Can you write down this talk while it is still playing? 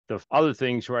The other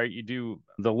things, right? You do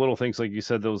the little things like you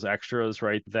said, those extras,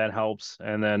 right? That helps.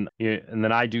 And then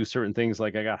I do certain things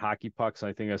like I got hockey pucks.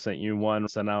 I think I sent you one.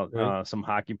 Sent out Right. some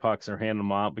hockey pucks or hand them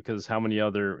out because how many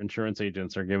other insurance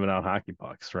agents are giving out hockey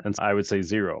pucks? Right? And I would say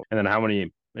zero. And then how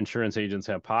many insurance agents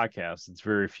have podcasts? It's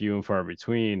very few and far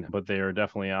between, but they are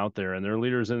definitely out there and they're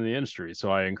leaders in the industry.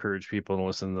 So I encourage people to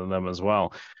listen to them as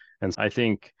well. And I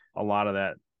think a lot of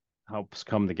that helps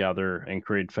come together and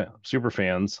create super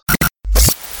fans.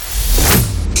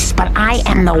 But I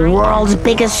am the world's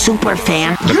biggest super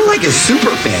fan. You're like a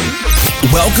super fan.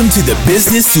 Welcome to the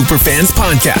Business Superfans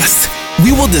Podcast.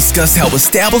 We will discuss how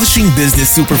establishing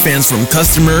business superfans from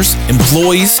customers,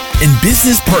 employees, and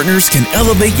business partners can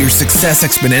elevate your success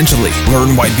exponentially.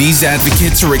 Learn why these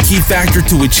advocates are a key factor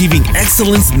to achieving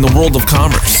excellence in the world of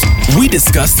commerce. We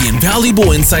discuss the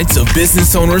invaluable insights of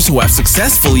business owners who have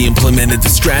successfully implemented the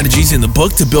strategies in the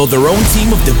book to build their own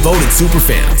team of devoted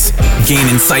superfans. Gain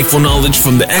insightful knowledge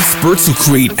from the experts who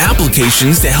create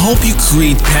applications that help you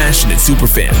create passionate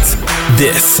superfans.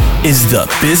 This is the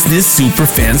Business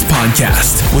Superfans Podcast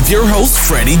with your host,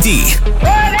 Freddie D.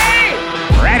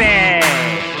 Ready!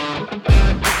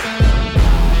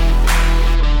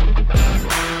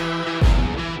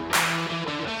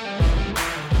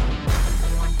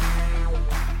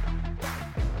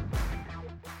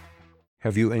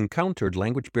 Have you encountered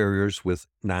language barriers with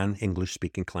non-English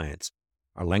speaking clients?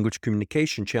 Are language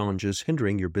communication challenges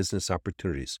hindering your business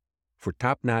opportunities? For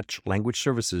top-notch language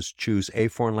services, choose a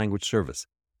foreign language service.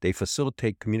 They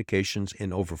facilitate communications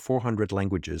in over 400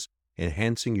 languages,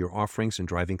 enhancing your offerings and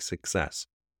driving success.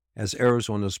 As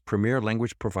Arizona's premier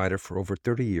language provider for over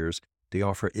 30 years, they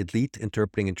offer elite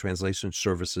interpreting and translation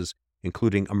services,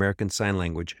 including American Sign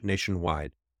Language,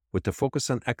 nationwide. With the focus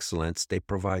on excellence, they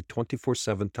provide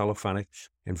 24/7 telephonic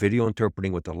and video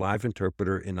interpreting with a live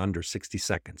interpreter in under 60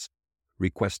 seconds.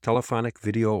 Request telephonic,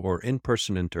 video, or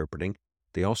in-person interpreting.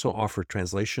 They also offer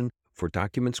translation for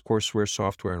documents, courseware,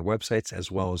 software, and websites,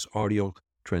 as well as audio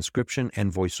transcription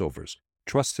and voiceovers.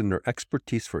 Trust in their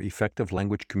expertise for effective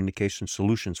language communication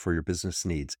solutions for your business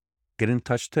needs. Get in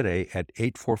touch today at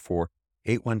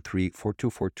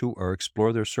 844-813-4242 or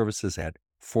explore their services at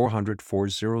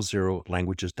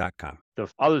 400-400languages.com.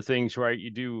 The other things, right?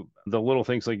 You do the little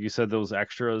things like you said, those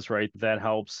extras, right? That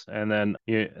helps. And then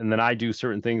I do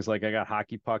certain things like I got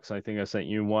hockey pucks. I think I sent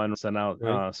you one. Sent out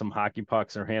Right. some hockey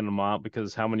pucks or hand them out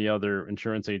because how many other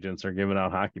insurance agents are giving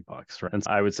out hockey pucks? Right? And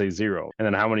I would say zero. And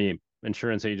then how many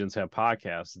insurance agents have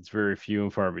podcasts? It's very few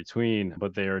and far between,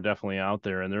 but they are definitely out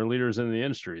there and they're leaders in the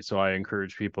industry. So I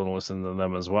encourage people to listen to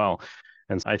them as well.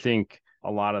 And I think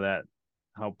a lot of that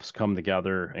helps come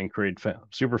together and create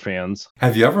super fans.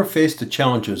 Have you ever faced the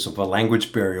challenges of a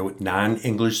language barrier with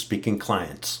non-English speaking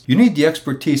clients? You need the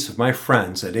expertise of my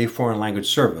friends at A Foreign Language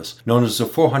Service, known as the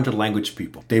 400 Language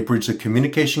People. They bridge the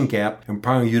communication gap,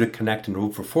 empowering you to connect in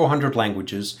over 400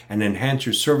 languages and enhance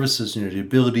your services and your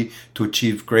ability to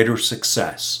achieve greater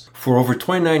success. For over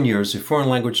 29 years, A Foreign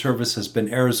Language Service has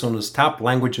been Arizona's top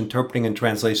language interpreting and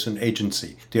translation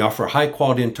agency. They offer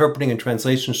high-quality interpreting and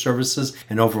translation services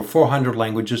in over 400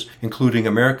 languages, including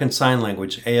American Sign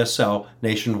Language, ASL,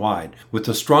 nationwide. With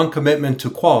a strong commitment to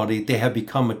quality, they have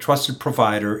become a trusted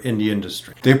provider in the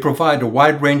industry. They provide a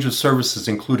wide range of services,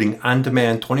 including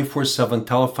on-demand 24/7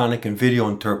 telephonic and video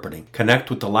interpreting.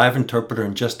 Connect with a live interpreter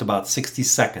in just about 60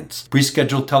 seconds.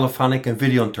 Pre-scheduled telephonic and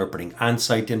video interpreting,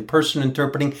 on-site in-person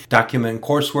interpreting, document and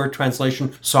courseware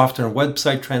translation, software and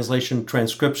website translation,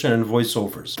 transcription, and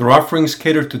voiceovers. Their offerings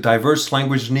cater to diverse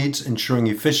language needs, ensuring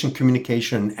efficient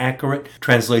communication and accurate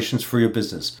translations for your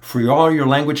business. For all your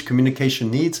language communication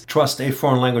needs, trust A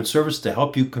Foreign Language Service to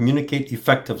help you communicate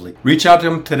effectively. Reach out to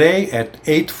them today at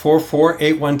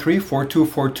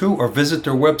 844-813-4242 or visit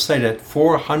their website at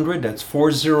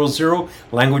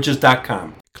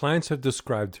 400languages.com. Clients have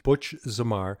described Butch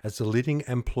Zemar as a leading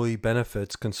employee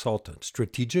benefits consultant,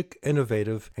 strategic,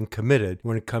 innovative, and committed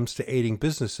when it comes to aiding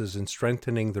businesses in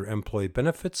strengthening their employee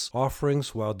benefits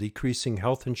offerings while decreasing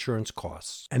health insurance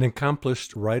costs. An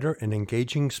accomplished writer and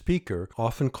engaging speaker,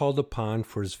 often called upon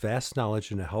for his vast knowledge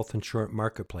in the health insurance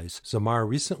marketplace, Zemar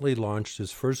recently launched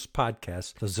his first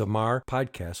podcast, the Zemar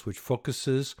Podcast, which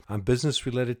focuses on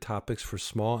business-related topics for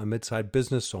small and mid-sized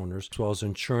business owners, as well as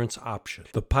insurance options.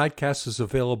 The podcast is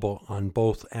available on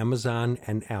both Amazon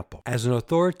and Apple. As an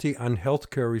authority on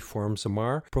healthcare reform,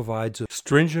 Zemar provides a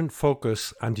stringent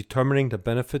focus on determining the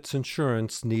benefits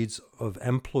insurance needs of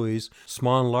employees,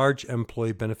 small and large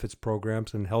employee benefits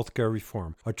programs, and healthcare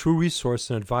reform. A true resource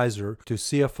and advisor to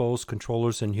CFOs,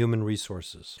 controllers, and human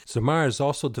resources. Zemar has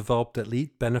also developed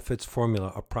Elite Benefits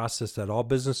Formula, a process that all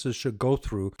businesses should go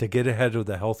through to get ahead of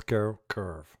the healthcare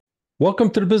curve.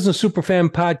 Welcome to the Business Superfan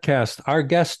Podcast. Our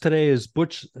guest today is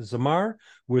Butch Zemar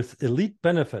with Elite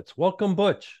Benefits. Welcome,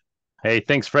 Butch. Hey,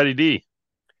 thanks, Freddie D.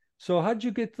 So how'd you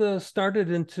get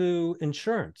started into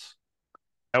insurance?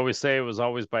 I always say it was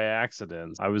always by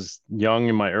accident. I was young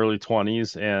in my early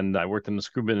 20s and I worked in the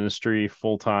scuba industry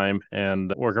full time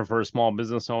and working for a small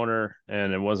business owner,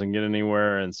 and it wasn't getting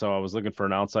anywhere. And so I was looking for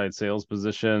an outside sales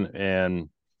position and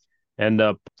end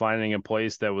up finding a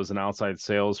place that was an outside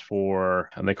sales for,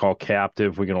 and they call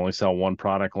captive. We can only sell one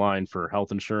product line for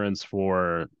health insurance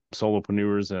for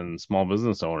solopreneurs and small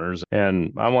business owners.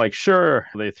 And I'm like, sure.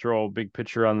 They throw a big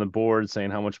picture on the board saying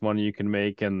how much money you can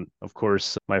make. And of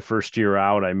course, my first year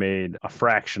out, I made a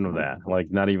fraction of that,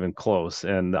 like not even close.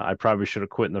 And I probably should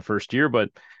have quit in the first year, but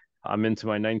I'm into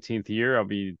my 19th year. I'll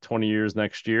be 20 years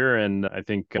next year. And I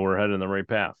think we're headed in the right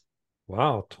path.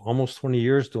 Wow, almost 20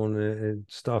 years doing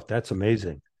stuff. That's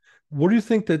amazing. What do you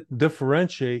think that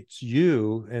differentiates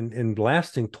you in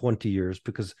lasting 20 years?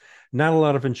 Because not a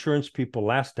lot of insurance people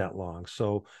last that long.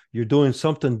 So you're doing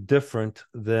something different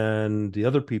than the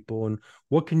other people. And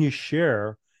what can you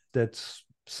share that's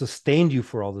sustained you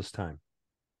for all this time?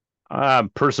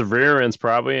 Perseverance,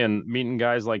 probably, and meeting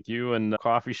guys like you and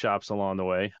coffee shops along the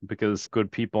way, because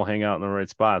good people hang out in the right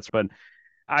spots. But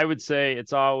I would say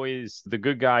it's always the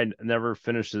good guy never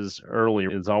finishes early.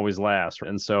 It's always last.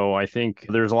 And so I think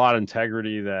there's a lot of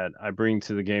integrity that I bring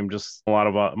to the game, just a lot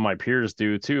of my peers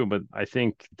do too. But I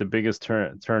think the biggest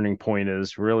turning point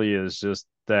is just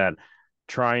that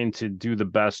trying to do the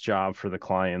best job for the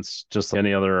clients, just like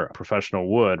any other professional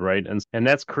would, right? And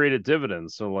that's created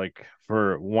dividends. So like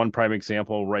for one prime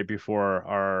example, right before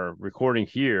our recording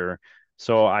here,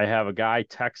 so I have a guy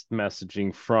text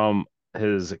messaging from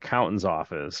his accountant's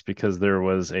office because there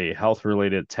was a health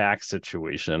related tax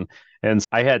situation. And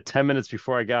I had 10 minutes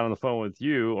before I got on the phone with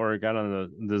you or got on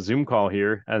the Zoom call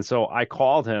here. And so I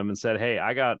called him and said, hey,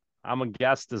 I'm a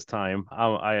guest this time.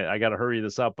 I got to hurry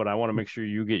this up, but I want to make sure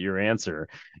you get your answer.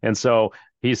 And so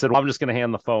he said, well, I'm just going to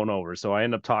hand the phone over. So I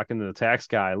ended up talking to the tax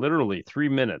guy literally 3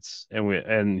 minutes,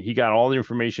 and he got all the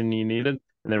information he needed,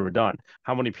 and they were done.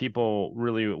 How many people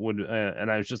really would,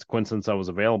 and I was just a coincidence I was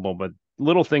available, but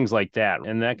little things like that.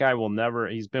 And that guy will never,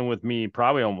 he's been with me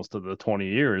probably almost to the 20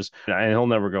 years, and he'll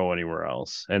never go anywhere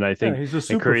else. And I think he's a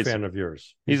super fan of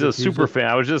yours. He's a super fan.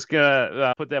 I was just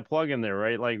gonna put that plug in there,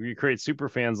 right? Like you create super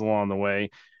fans along the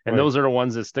way, and those are the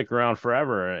ones that stick around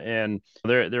forever. And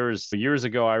there was years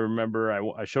ago, I remember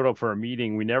I showed up for a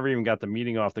meeting. We never even got the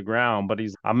meeting off the ground, but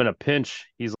I'm in a pinch.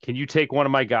 He's, can you take one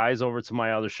of my guys over to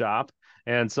my other shop?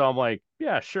 And so I'm like,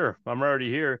 yeah, sure. I'm already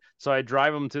here. So I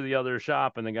drive him to the other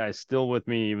shop, and the guy's still with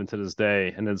me even to this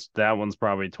day. And that one's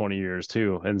probably 20 years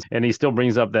too. And he still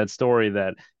brings up that story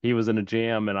that he was in a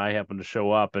jam and I happened to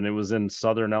show up, and it was in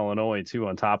Southern Illinois too,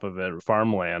 on top of it,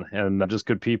 farmland, and just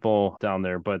good people down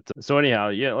there. But so anyhow,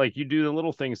 yeah, like you do the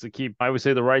little things to keep, I would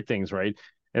say, the right things, right?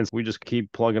 And we just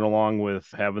keep plugging along with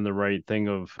having the right thing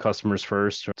of customers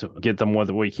first to get them what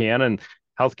we can. And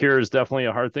healthcare is definitely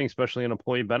a hard thing, especially in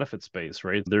employee benefit space,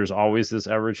 right? There's always this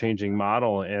ever-changing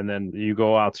model. And then you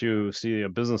go out to see a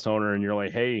business owner and you're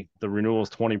like, hey, the renewal is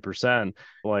 20%.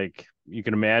 Like you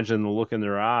can imagine the look in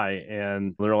their eye,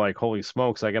 and they're like, holy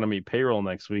smokes, I got to meet payroll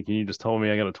next week. And you just told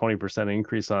me I got a 20%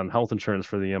 increase on health insurance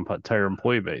for the entire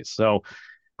employee base. So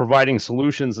providing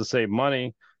solutions to save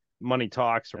money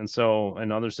talks. And so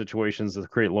in other situations that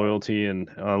create loyalty and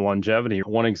longevity,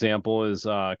 one example is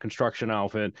construction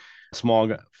outfit,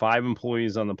 small 5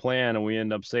 employees on the plan, and we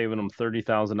end up saving them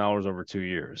 $30,000 over 2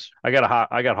 years. I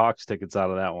got Hawks tickets out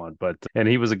of that one, and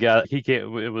he was a guy,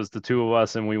 it was the two of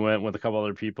us, and we went with a couple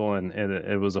other people, and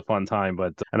it was a fun time.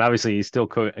 And obviously he still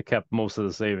kept most of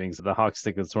the savings. The Hawks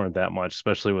tickets weren't that much,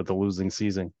 especially with the losing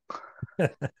season.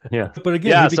 Yeah. But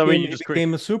again, he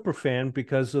became a super fan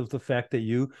because of the fact that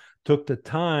you took the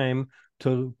time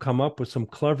to come up with some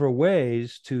clever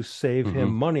ways to save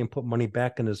him money and put money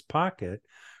back in his pocket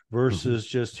versus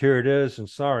just here it is, and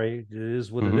sorry, it is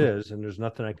what it is, and there's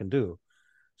nothing I can do.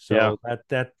 So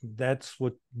that's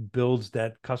what builds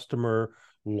that customer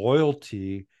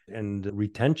loyalty and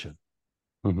retention.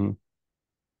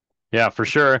 Yeah, for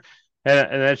sure.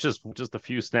 And that's just a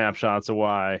few snapshots of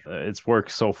why it's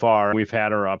worked so far. We've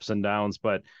had our ups and downs,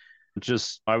 but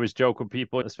I always joke with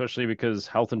people, especially because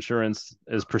health insurance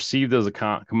is perceived as a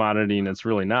commodity and it's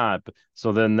really not.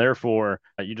 So then therefore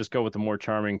you just go with the more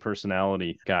charming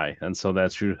personality guy. And so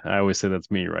that's true. I always say that's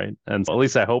me, right? And at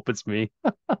least I hope it's me.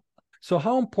 So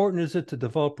how important is it to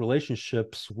develop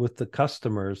relationships with the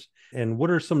customers? And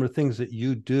what are some of the things that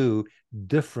you do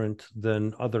different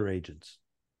than other agents?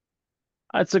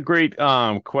 That's a great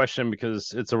question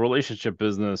because it's a relationship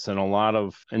business, and a lot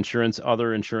of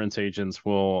other insurance agents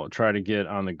will try to get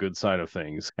on the good side of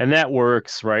things, and that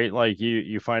works, right? Like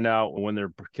you find out when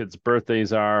their kids'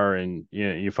 birthdays are, and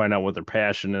you find out what their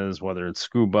passion is, whether it's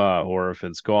scuba or if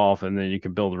it's golf, and then you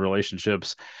can build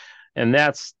relationships, and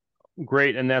that's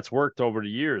great, and that's worked over the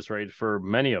years, right, for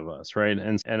many of us, right?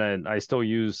 And I still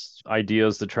use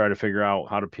ideas to try to figure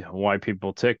out why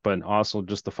people tick, but also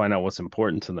just to find out what's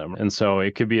important to them. And so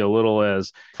it could be a little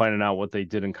as finding out what they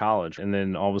did in college, and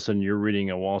then all of a sudden you're reading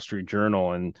a Wall Street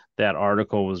Journal, and that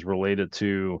article was related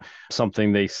to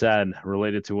something they said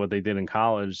related to what they did in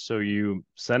college, so you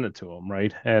send it to them,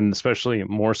 right? And especially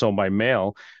more so by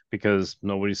mail because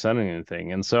nobody's sending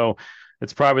anything. And so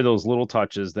it's probably those little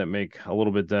touches that make a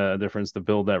little bit difference to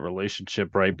build that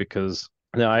relationship, right? Because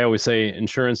I always say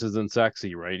insurance isn't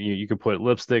sexy, right? You could put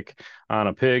lipstick on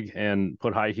a pig and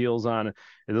put high heels on it.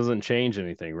 It doesn't change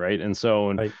anything, right? And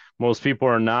so Right. most people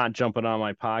are not jumping on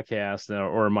my podcast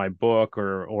or my book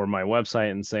or my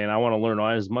website and saying, I want to learn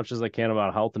as much as I can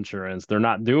about health insurance. They're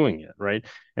not doing it, right?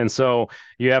 And so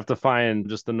you have to find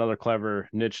just another clever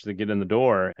niche to get in the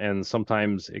door. And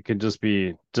sometimes it could just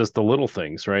be just the little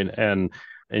things, right?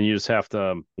 And you just have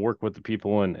to work with the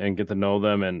people and get to know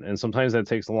them. And sometimes that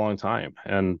takes a long time.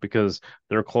 And because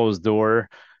they're closed door,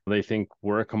 they think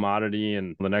we're a commodity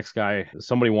and the next guy,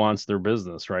 somebody wants their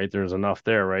business, right? There's enough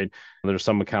there, right? There's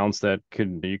some accounts that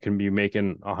you can be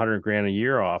making 100 grand a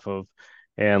year off of,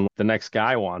 and the next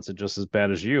guy wants it just as bad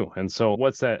as you. And so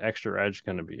what's that extra edge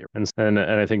going to be? And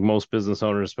I think most business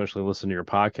owners, especially listen to your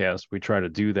podcast, we try to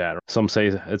do that. Some say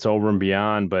it's over and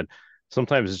beyond, but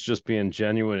sometimes it's just being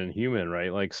genuine and human,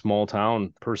 right? Like small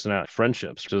town personality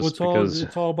friendships, Well, just because.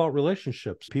 it's all about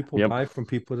relationships. People Yep. buy from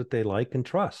people that they like and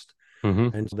trust.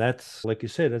 Mm-hmm. And that's, like you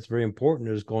said, that's very important,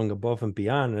 is going above and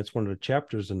beyond. And that's one of the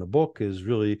chapters in the book, is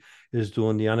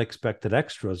doing the unexpected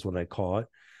extras, what I call it,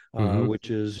 Mm-hmm. which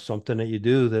is something that you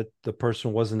do that the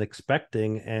person wasn't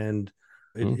expecting. And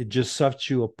it just sets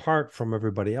you apart from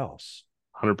everybody else.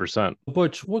 100%.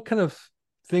 Butch, what kind of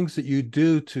things that you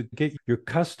do to get your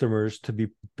customers to be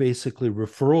basically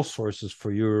referral sources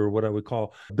for your, what I would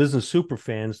call business super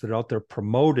fans that are out there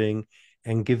promoting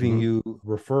and giving Mm-hmm. you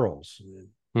referrals?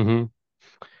 Mm-hmm.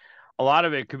 A lot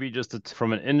of it could be just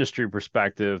from an industry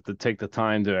perspective to take the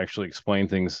time to actually explain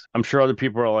things. I'm sure other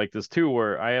people are like this too,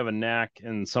 where I have a knack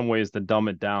in some ways to dumb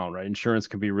it down, right? Insurance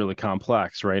can be really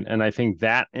complex, right? And I think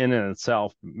that in and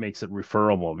itself makes it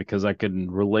referable because I can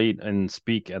relate and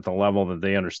speak at the level that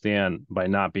they understand by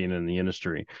not being in the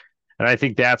industry. And I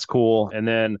think that's cool. And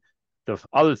then the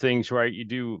other things, right? You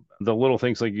do the little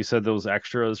things like you said, those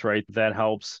extras, right? That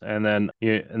helps. And then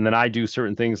I do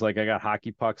certain things like I got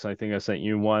hockey pucks. I think I sent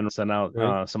you one, sent out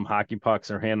Right. some hockey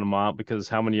pucks or hand them out because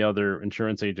how many other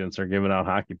insurance agents are giving out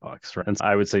hockey pucks? Right? And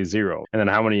I would say zero. And then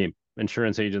how many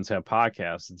insurance agents have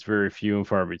podcasts? It's very few and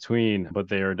far between, but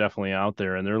they are definitely out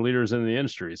there and they're leaders in the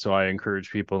industry. So I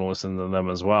encourage people to listen to them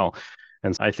as well.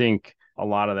 And I think a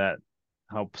lot of that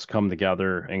helps come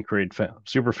together and create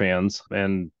super fans,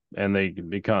 and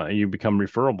you become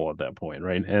referable at that point,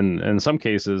 right? And in some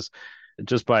cases,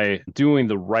 just by doing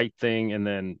the right thing and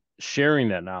then sharing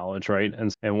that knowledge, right?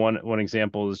 And one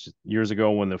example is years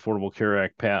ago when the Affordable Care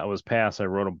Act was passed, I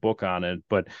wrote a book on it,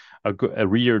 but a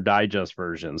Reader Digest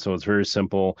version, so it's very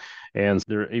simple. And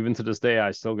there, even to this day,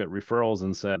 I still get referrals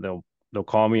and said they'll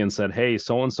call me and said, hey,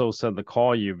 so and so said to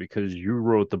call you because you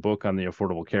wrote the book on the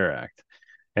Affordable Care Act,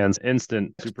 and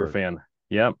instant super Expert. fan.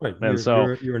 Yep. Right. And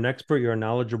so You're an expert, you're a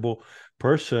knowledgeable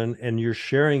person, and you're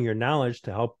sharing your knowledge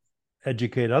to help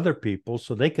educate other people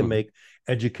so they can make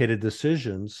educated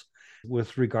decisions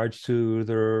with regards to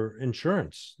their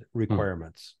insurance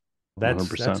requirements. That's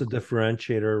 100%. a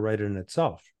differentiator right in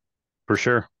itself. For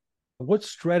sure. What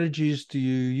strategies do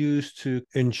you use to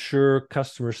ensure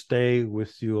customers stay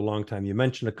with you a long time? You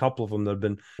mentioned a couple of them that have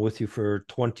been with you for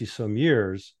 20 some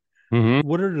years. Mm-hmm.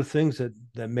 What are the things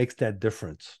that makes that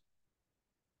difference?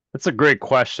 That's a great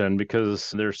question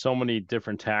because there's so many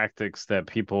different tactics that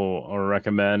people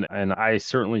recommend, and I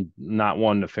certainly not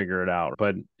one to figure it out.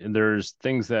 But there's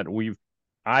things that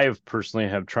I've personally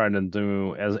have tried to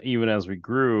do even as we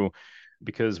grew,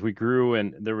 because we grew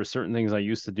and there were certain things I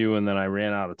used to do, and then I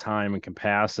ran out of time and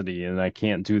capacity, and I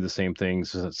can't do the same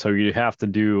things. So you have to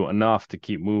do enough to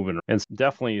keep moving, and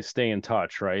definitely stay in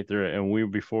touch, right there.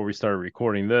 And before we started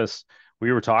recording this,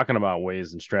 we were talking about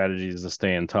ways and strategies to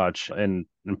stay in touch, and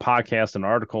podcasts and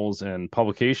articles and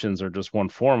publications are just one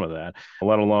form of that,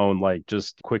 let alone like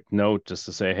just quick note just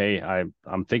to say, hey,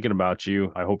 I'm thinking about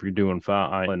you. I hope you're doing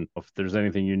fine. And if there's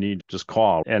anything you need, just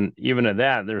call. And even at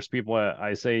that, there's people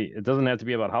I say it doesn't have to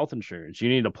be about health insurance. You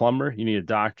need a plumber, you need a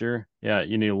doctor, yeah,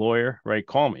 you need a lawyer, right?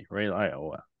 Call me, right?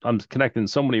 I'm connected in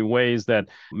so many ways that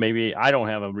maybe I don't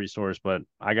have a resource, but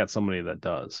I got somebody that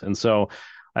does. And so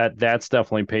that's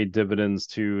definitely paid dividends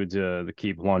to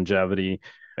keep longevity.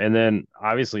 And then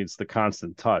obviously it's the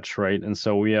constant touch, right? And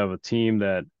so we have a team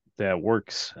that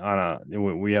works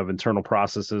we have internal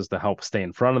processes to help stay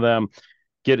in front of them,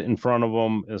 get in front of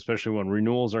them, especially when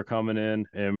renewals are coming in.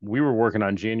 And we were working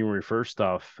on January 1st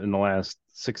stuff in the last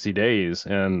 60 days,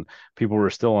 and people were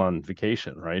still on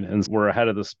vacation, right? And we're ahead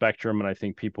of the spectrum, and I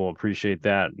think people appreciate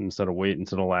that instead of waiting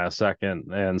until the last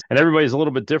second. And everybody's a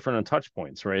little bit different on touch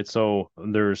points, right? So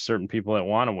there's certain people that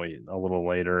want to wait a little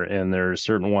later, and there's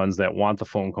certain ones that want the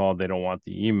phone call, they don't want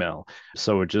the email.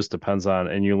 So it just depends on,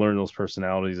 and you learn those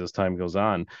personalities as time goes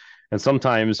on. And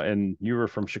sometimes, and you were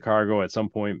from Chicago at some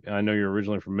point, I know you're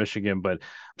originally from Michigan, but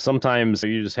sometimes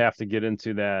you just have to get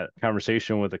into that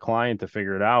conversation with the client to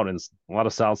figure it out. And a lot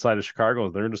of South side of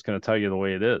Chicago, they're just going to tell you the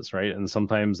way it is, right? And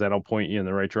sometimes that'll point you in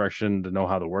the right direction to know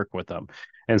how to work with them.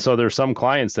 And so there's some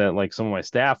clients that like some of my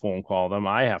staff won't call them.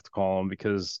 I have to call them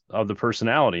because of the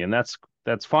personality. And that's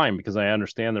fine because I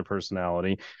understand their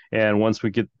personality. And once we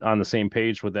get on the same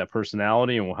page with that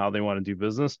personality and how they want to do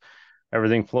business,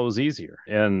 everything flows easier.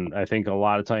 And I think a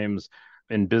lot of times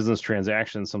in business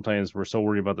transactions, sometimes we're so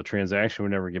worried about the transaction,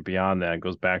 we never get beyond that. It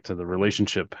goes back to the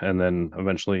relationship. And then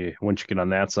eventually, once you get on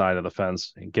that side of the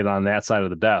fence and get on that side of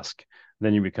the desk,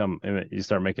 then you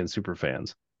start making super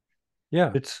fans.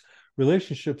 Yeah, it's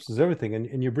relationships is everything.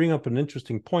 And you bring up an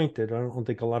interesting point that I don't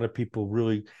think a lot of people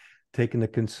really take into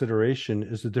consideration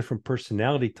is the different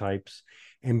personality types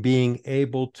and being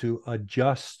able to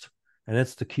adjust. And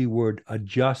that's the key word,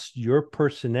 adjust your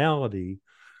personality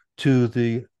to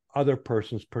the other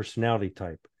person's personality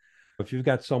type. If you've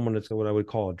got someone that's what I would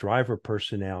call a driver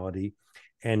personality,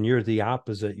 and you're the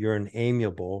opposite, you're an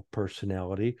amiable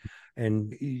personality,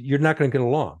 and you're not going to get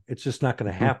along. It's just not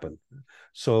going to happen.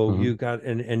 So you got,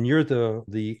 and you're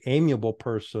the amiable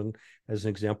person, as an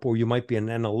example, or you might be an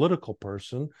analytical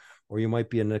person, or you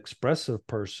might be an expressive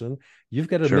person. You've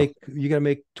got to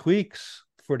make tweaks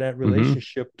for that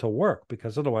relationship to work,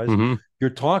 because otherwise you're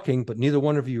talking, but neither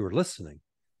one of you are listening.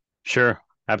 Sure.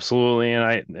 Absolutely.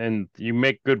 And you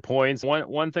make good points.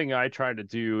 One thing I try to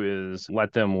do is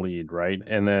let them lead, right?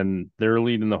 And then they're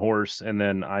leading the horse and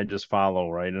then I just follow,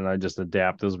 right? And I just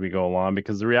adapt as we go along,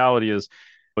 because the reality is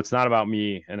it's not about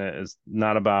me and it's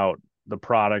not about the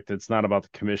product. It's not about the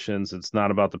commissions. It's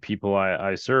not about the people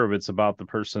I serve. It's about the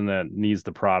person that needs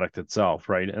the product itself,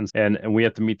 right? And we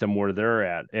have to meet them where they're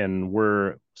at. And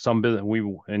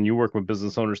and you work with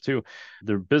business owners too.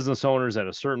 They're business owners at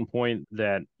a certain point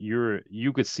that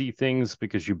you could see things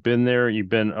because you've been there, you've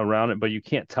been around it, but you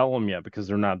can't tell them yet because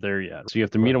they're not there yet. So you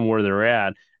have to meet them where they're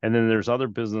at. And then there's other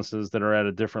businesses that are at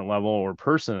a different level, or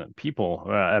people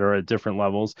that are at different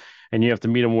levels, and you have to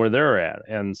meet them where they're at.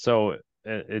 And so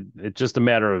it's just a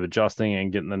matter of adjusting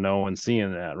and getting to know and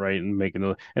seeing that, right? And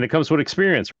and it comes with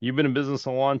experience. You've been in business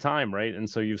a long time, right? And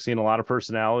so you've seen a lot of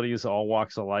personalities, all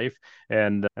walks of life.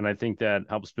 And I think that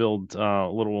helps build a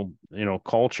little,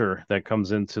 culture that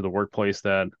comes into the workplace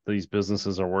that these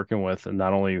businesses are working with. And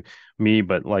not only me,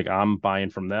 but like I'm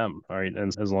buying from them, right?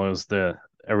 And as long as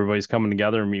everybody's coming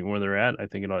together and meeting where they're at, I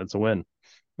think it's a win.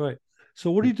 Right. So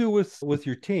what do you do with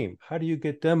your team? How do you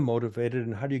get them motivated,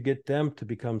 and how do you get them to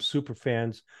become super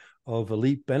fans of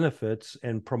Elite Benefits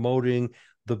and promoting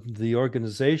the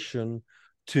organization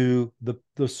to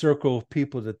the circle of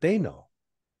people that they know?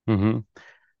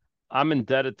 I'm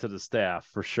indebted to the staff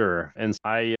for sure. And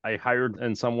I hired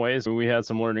in some ways. We had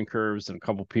some learning curves and a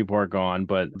couple people are gone,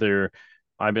 but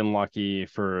I've been lucky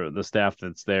for the staff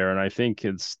that's there. And I think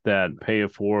it's that pay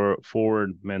it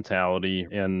forward mentality.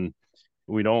 And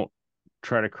we don't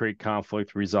try to create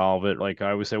conflict, resolve it. Like I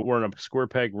always say, we're in a square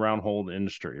peg, round hole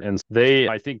industry. And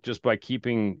I think just by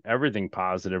keeping everything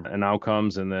positive and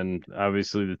outcomes, and then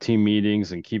obviously the team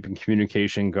meetings and keeping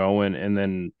communication going, and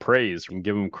then praise and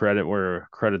give them credit where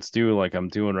credit's due, like I'm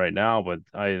doing right now. But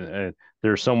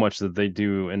there's so much that they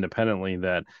do independently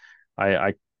that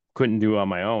I couldn't do on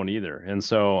my own either. And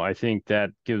so I think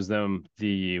that gives them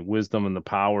the wisdom and the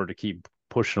power to keep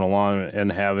pushing along and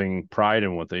having pride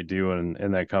in what they do.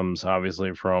 And that comes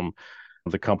obviously from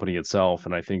the company itself.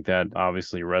 And I think that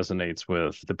obviously resonates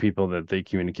with the people that they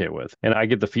communicate with. And I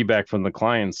get the feedback from the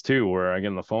clients too, where I get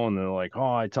on the phone and they're like,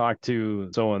 oh, I talked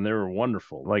to so and they were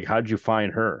wonderful. Like, how'd you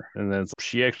find her? And then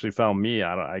she actually found me.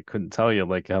 I couldn't tell you.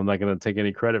 Like, I'm not going to take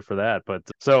any credit for that. But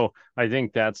so I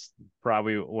think that's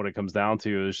probably what it comes down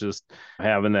to, is just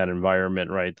having that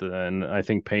environment, right? And I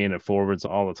think paying it forwards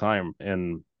all the time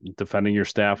and defending your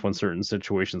staff when certain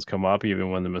situations come up,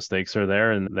 even when the mistakes are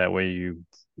there. And that way you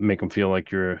make them feel like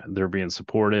they're being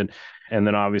supported, and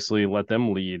then obviously let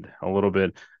them lead a little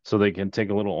bit so they can take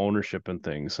a little ownership in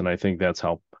things. And I think that's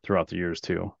helped throughout the years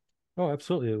too. Oh,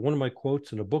 absolutely. One of my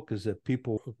quotes in the book is that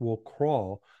people will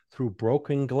crawl through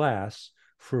broken glass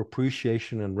for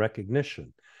appreciation and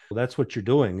recognition. Well, that's what you're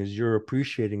doing, is you're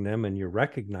appreciating them and you're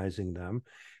recognizing them.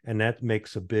 And that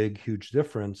makes a big, huge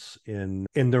difference in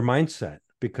their mindset,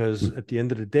 because at the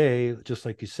end of the day, just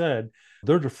like you said,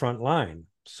 they're the front line.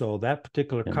 So that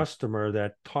particular customer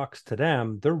that talks to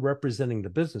them, they're representing the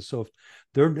business. So if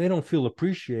they don't feel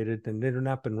appreciated and they're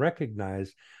not been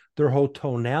recognized, their whole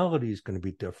tonality is going to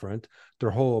be different. Their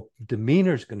whole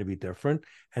demeanor is going to be different.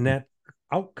 And that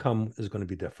outcome is going to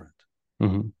be different.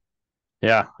 Mm-hmm.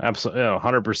 Yeah, absolutely.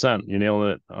 100%. You nailed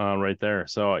it right there.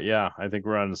 So yeah, I think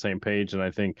we're on the same page. And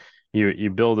I think you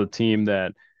build a team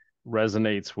that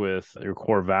resonates with your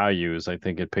core values. I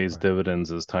think it pays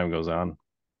dividends as time goes on.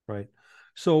 Right.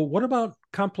 So what about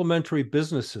complementary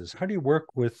businesses? How do you work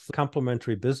with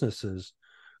complementary businesses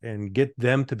and get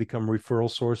them to become referral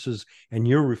sources and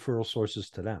your referral sources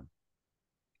to them,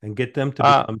 and get them to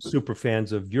become super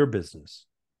fans of your business?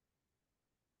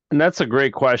 And that's a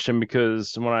great question,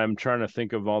 because when I'm trying to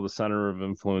think of all the center of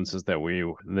influences that we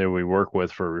work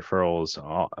with for referrals,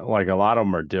 like a lot of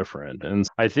them are different. And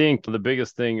I think the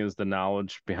biggest thing is the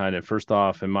knowledge behind it. First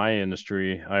off, in my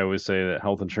industry, I always say that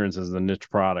health insurance is a niche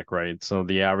product, right? So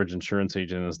the average insurance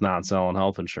agent is not selling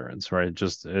health insurance, right?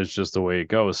 It's just the way it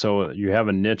goes. So you have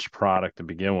a niche product to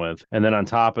begin with. And then on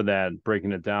top of that,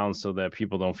 breaking it down so that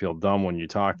people don't feel dumb when you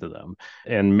talk to them,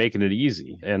 and making it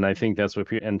easy. And I think that's what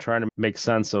people, and trying to make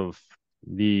sense of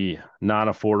the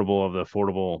non-affordable of the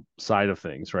affordable side of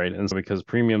things, right? And so, because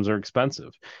premiums are expensive,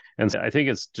 and so I think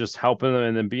it's just helping them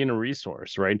and then being a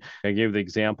resource, right? I gave the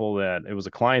example that it was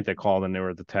a client that called and they were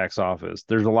at the tax office.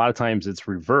 There's a lot of times it's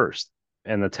reversed,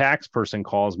 and the tax person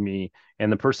calls me,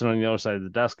 and the person on the other side of the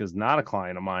desk is not a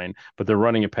client of mine, but they're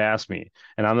running it past me,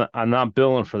 and I'm not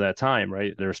billing for that time,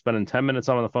 right? They're spending 10 minutes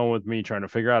on the phone with me trying to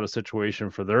figure out a situation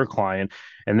for their client,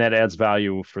 and that adds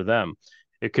value for them.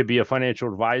 It could be a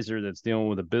financial advisor that's dealing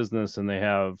with a business and they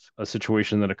have a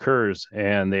situation that occurs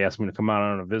and they ask me to come out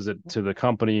on a visit to the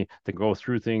company to go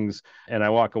through things. And I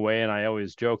walk away, and I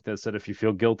always joke that said, if you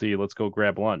feel guilty, let's go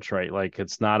grab lunch, right? Like,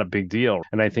 it's not a big deal.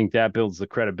 And I think that builds the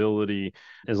credibility.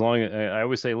 As long as I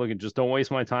always say, look, just don't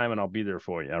waste my time and I'll be there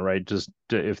for you, right? Just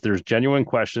if there's genuine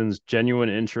questions, genuine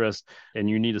interest, and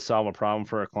you need to solve a problem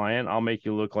for a client, I'll make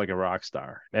you look like a rock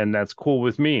star. And that's cool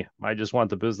with me. I just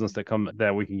want the business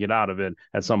that we can get out of it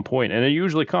at some point. And it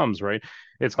usually comes, right?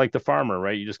 It's like the farmer,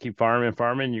 right? You just keep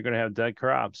farming, you're going to have dead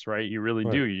crops, right? You really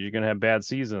do. You're going to have bad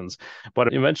seasons,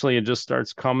 but eventually it just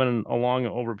starts coming along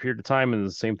over a period of time. And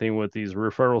the same thing with these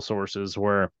referral sources,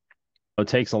 where it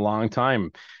takes a long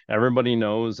time. Everybody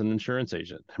knows an insurance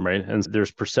agent, right? And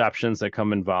there's perceptions that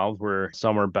come involved where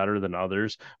some are better than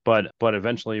others. But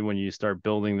eventually, when you start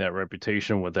building that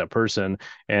reputation with that person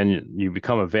and you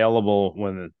become available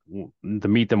to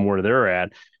meet them where they're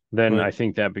at, then I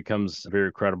think that becomes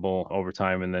very credible over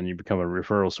time. And then you become a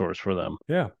referral source for them.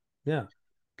 Yeah. Yeah.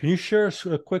 Can you share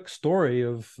a quick story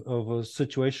of a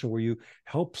situation where you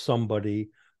help somebody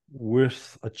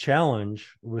with a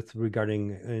challenge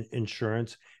regarding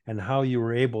insurance, and how you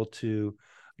were able to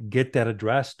get that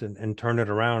addressed and turn it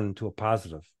around into a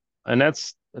positive? And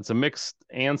it's a mixed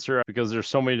answer, because there's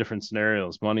so many different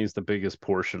scenarios. Money is the biggest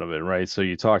portion of it, right? So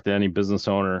you talk to any business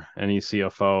owner, any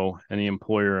CFO, any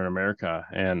employer in America,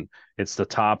 and it's the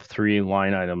top 3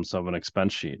 line items of an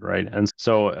expense sheet, right? And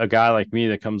so a guy like me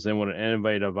that comes in with an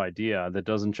innovative idea that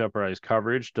doesn't jeopardize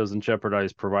coverage, doesn't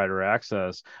jeopardize provider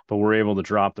access, but we're able to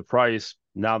drop the price,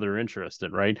 now they're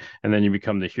interested, right? And then you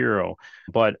become the hero.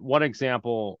 But one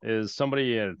example is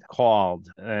somebody had called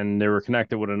and they were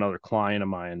connected with another client of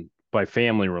mine by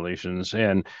family relations,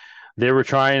 and they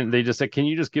just said, can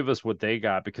you just give us what they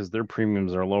got, because their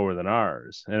premiums are lower than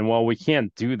ours? And well, we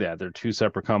can't do that. They're 2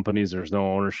 separate companies. There's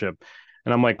no ownership.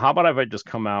 And I'm like, how about if I just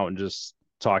come out and just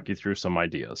talk you through some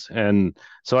ideas? And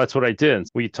so that's what I did.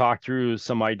 We talked through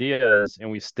some ideas and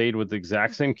we stayed with the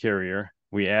exact same carrier.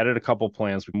 We added a couple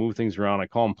plans. We moved things around. I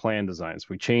call them plan designs.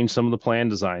 We changed some of the plan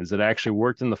designs that actually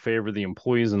worked in the favor of the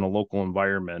employees in the local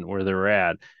environment where they're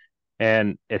at.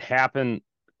 And it happened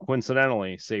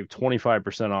coincidentally saved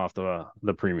 25% off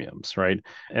the premiums, right?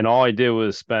 And all I did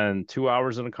was spend 2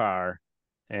 hours in a car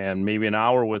and maybe an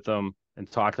hour with them and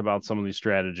talked about some of these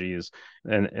strategies.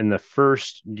 And in the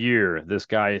first year, this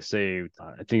guy saved,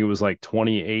 I think it was like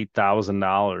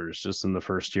 $28,000 just in the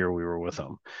first year we were with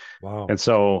him. Wow. And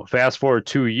so fast forward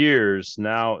 2 years,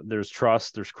 now there's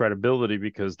trust, there's credibility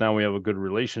because now we have a good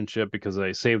relationship because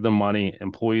I saved them money.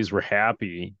 Employees were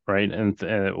happy, right? And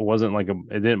it wasn't like it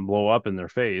didn't blow up in their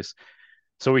face.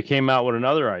 So we came out with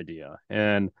another idea.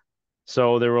 And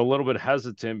so they were a little bit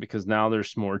hesitant because now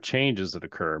there's more changes that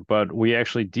occur, but we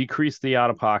actually decreased the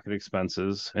out-of-pocket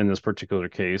expenses in this particular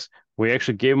case. We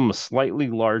actually gave them a slightly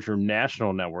larger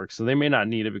national network, so they may not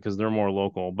need it because they're more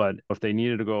local, but if they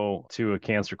needed to go to a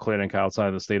cancer clinic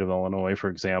outside the state of Illinois, for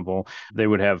example, they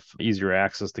would have easier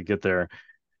access to get there.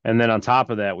 And then on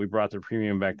top of that, we brought their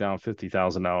premium back down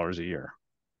 $50,000 a year.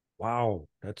 Wow,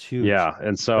 that's huge. Yeah,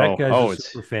 and That so, guy's a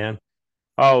super fan.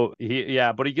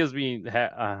 Yeah, but he gives me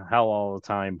hell all the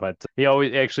time. But he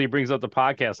always actually brings up the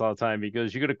podcast all the time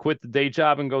because you're gonna quit the day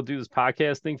job and go do this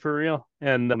podcast thing for real.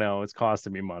 And no, it's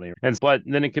costing me money. And but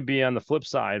then it could be on the flip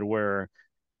side where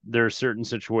there are certain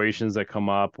situations that come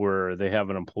up where they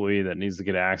have an employee that needs to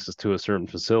get access to a certain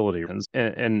facility.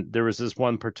 And there was this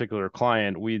one particular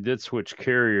client, we did switch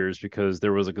carriers because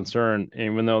there was a concern,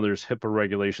 even though there's HIPAA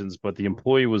regulations, but the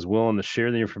employee was willing to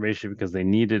share the information because they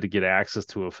needed to get access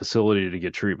to a facility to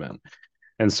get treatment.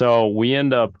 And so we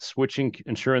end up switching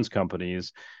insurance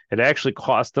companies. It actually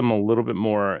cost them a little bit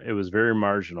more. It was very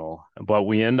marginal, but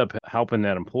we end up helping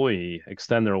that employee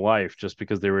extend their life just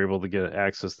because they were able to get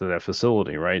access to that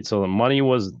facility, right? So the money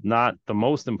was not the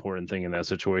most important thing in that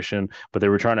situation, but they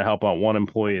were trying to help out one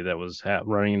employee that was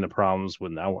running into problems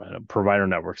with provider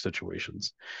network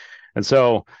situations. And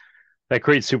so that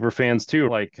creates super fans too.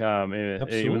 Like,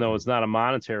 even though it's not a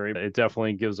monetary, it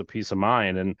definitely gives a peace of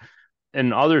mind. And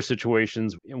in other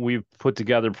situations, we've put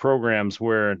together programs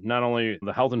where not only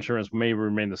the health insurance may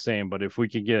remain the same, but if we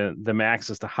could get them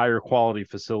access to higher quality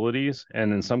facilities,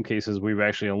 and in some cases, we've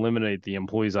actually eliminated the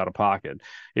employees out of pocket.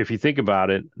 If you think about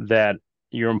it, that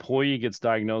your employee gets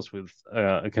diagnosed with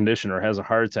a condition or has a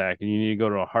heart attack, and you need to go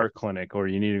to a heart clinic or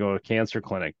you need to go to a cancer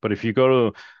clinic. But if you go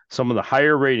to some of the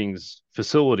higher ratings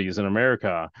facilities in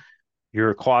America,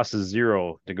 your cost is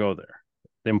zero to go there.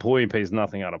 The employee pays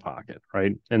nothing out of pocket,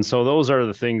 right? And so those are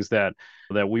the things that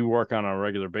we work on a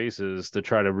regular basis to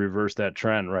try to reverse that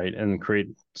trend, right? And create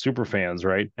super fans,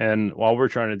 right? And all we're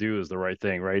trying to do is the right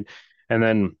thing, right? And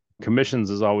then commissions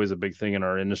is always a big thing in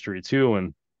our industry too.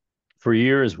 And for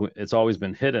years, it's always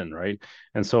been hidden, right?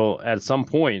 And so at some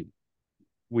point,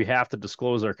 we have to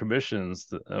disclose our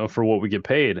commissions for what we get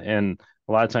paid. And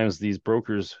a lot of times these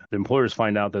brokers, the employers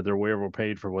find out that they're way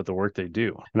overpaid for what the work they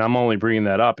do. And I'm only bringing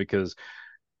that up because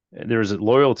there's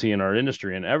loyalty in our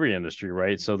industry, in every industry,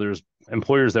 right? So there's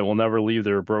employers that will never leave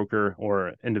their broker,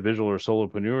 or individual or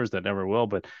solopreneurs that never will,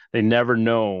 but they never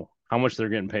know how much they're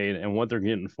getting paid and what they're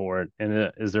getting for it.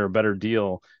 And is there a better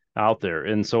deal out there?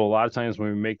 And so a lot of times when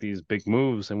we make these big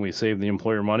moves and we save the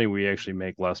employer money, we actually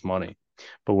make less money.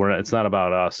 But it's not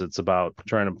about us. It's about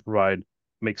trying to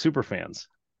make super fans.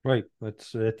 Right.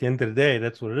 That's at the end of the day,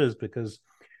 that's what it is, because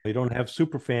you don't have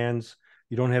super fans.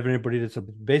 You don't have anybody that's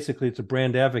basically it's a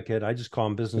brand advocate. I just call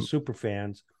them business super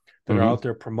fans that are out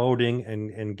there promoting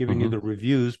and giving you the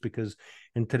reviews, because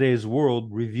in today's world,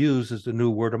 reviews is the new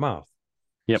word of mouth.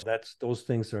 Yep. So those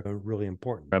things are really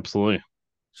important. Absolutely.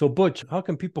 So Butch, how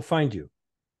can people find you?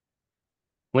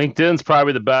 LinkedIn's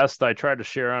probably the best. I try to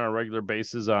share on a regular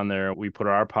basis on there. We put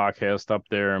our podcast up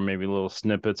there and maybe little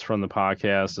snippets from the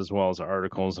podcast, as well as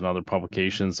articles and other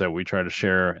publications that we try to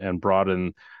share and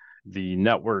broaden the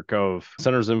network of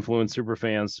centers of influence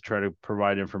superfans to try to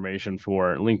provide information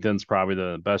for. LinkedIn's probably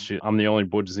the best. I'm the only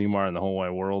Butch Zemar in the whole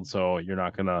wide world, so you're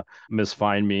not going to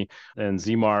misfind me. And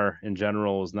Zemar in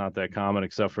general is not that common,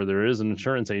 except for there is an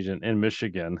insurance agent in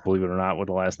Michigan, believe it or not, with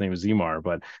the last name is Zemar.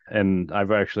 And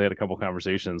I've actually had a couple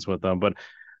conversations with them. But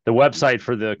the website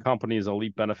for the company is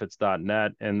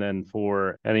elitebenefits.net. And then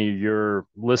for any of your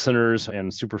listeners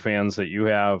and super fans that you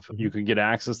have, you can get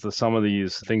access to some of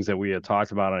these things that we had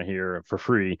talked about on here for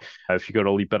free. If you go to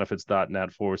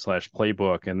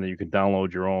elitebenefits.net/playbook, and then you can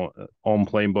download your own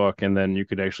playbook, and then you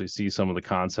could actually see some of the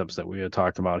concepts that we had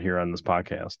talked about here on this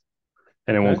podcast.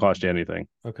 And it won't cost you anything.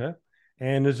 Okay.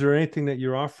 And is there anything that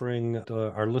you're offering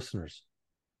to our listeners?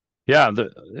 Yeah,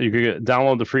 you could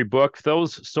download the free book.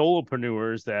 Those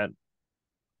solopreneurs that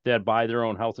that buy their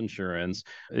own health insurance.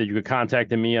 You could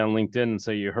contact me on LinkedIn and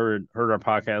say you heard our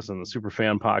podcast on the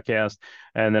Superfan podcast,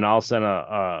 and then I'll send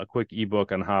a quick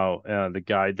ebook on how to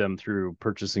guide them through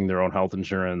purchasing their own health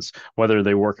insurance, whether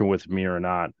they're working with me or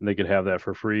not. They could have that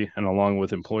for free, and along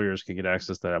with employers can get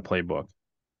access to that playbook.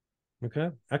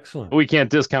 Okay, excellent. We can't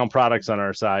discount products on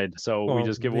our side, so we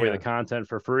just give away the content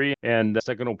for free. And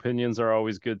second opinions are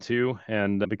always good too,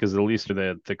 and because at least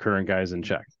the current guys in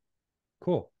check.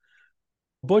 Cool.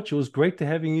 Butch, it was great to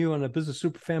having you on the Business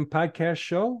Superfan podcast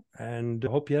show, and I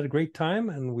hope you had a great time,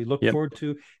 and we look forward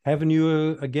to having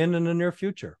you again in the near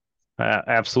future.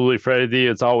 Absolutely, Freddie D.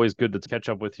 It's always good to catch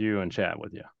up with you and chat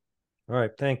with you. All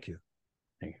right, thank you.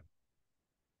 Thank you.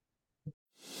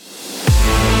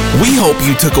 We hope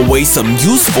you took away some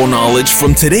useful knowledge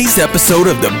from today's episode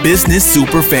of the Business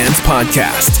Superfans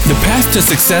podcast. The path to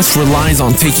success relies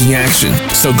on taking action.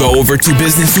 So go over to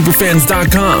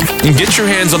businesssuperfans.com and get your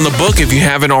hands on the book if you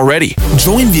haven't already.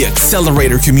 Join the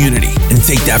Accelerator community and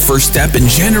take that first step in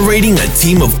generating a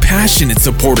team of passionate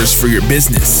supporters for your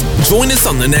business. Join us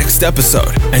on the next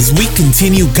episode as we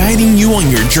continue guiding you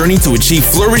on your journey to achieve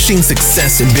flourishing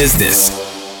success in business.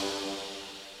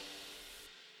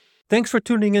 Thanks for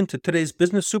tuning in to today's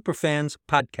Business Superfans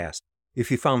podcast. If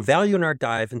you found value in our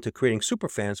dive into creating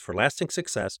superfans for lasting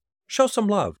success, show some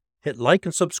love, hit like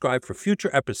and subscribe for future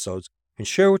episodes, and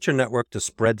share with your network to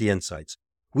spread the insights.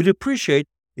 We'd appreciate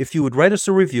if you would write us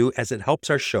a review as it helps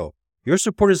our show. Your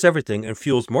support is everything and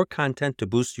fuels more content to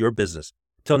boost your business.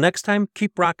 Till next time,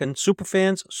 keep rocking,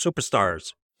 superfans,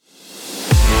 superstars.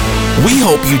 We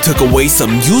hope you took away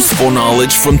some useful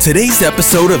knowledge from today's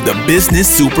episode of the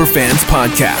Business Superfans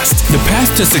podcast. The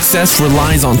path to success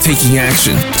relies on taking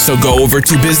action. So go over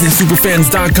to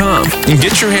businesssuperfans.com and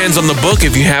get your hands on the book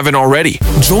if you haven't already.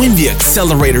 Join the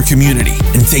Accelerator community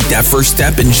and take that first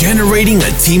step in generating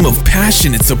a team of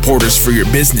passionate supporters for your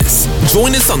business.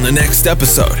 Join us on the next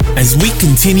episode as we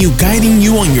continue guiding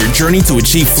you on your journey to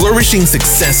achieve flourishing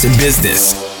success in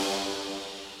business.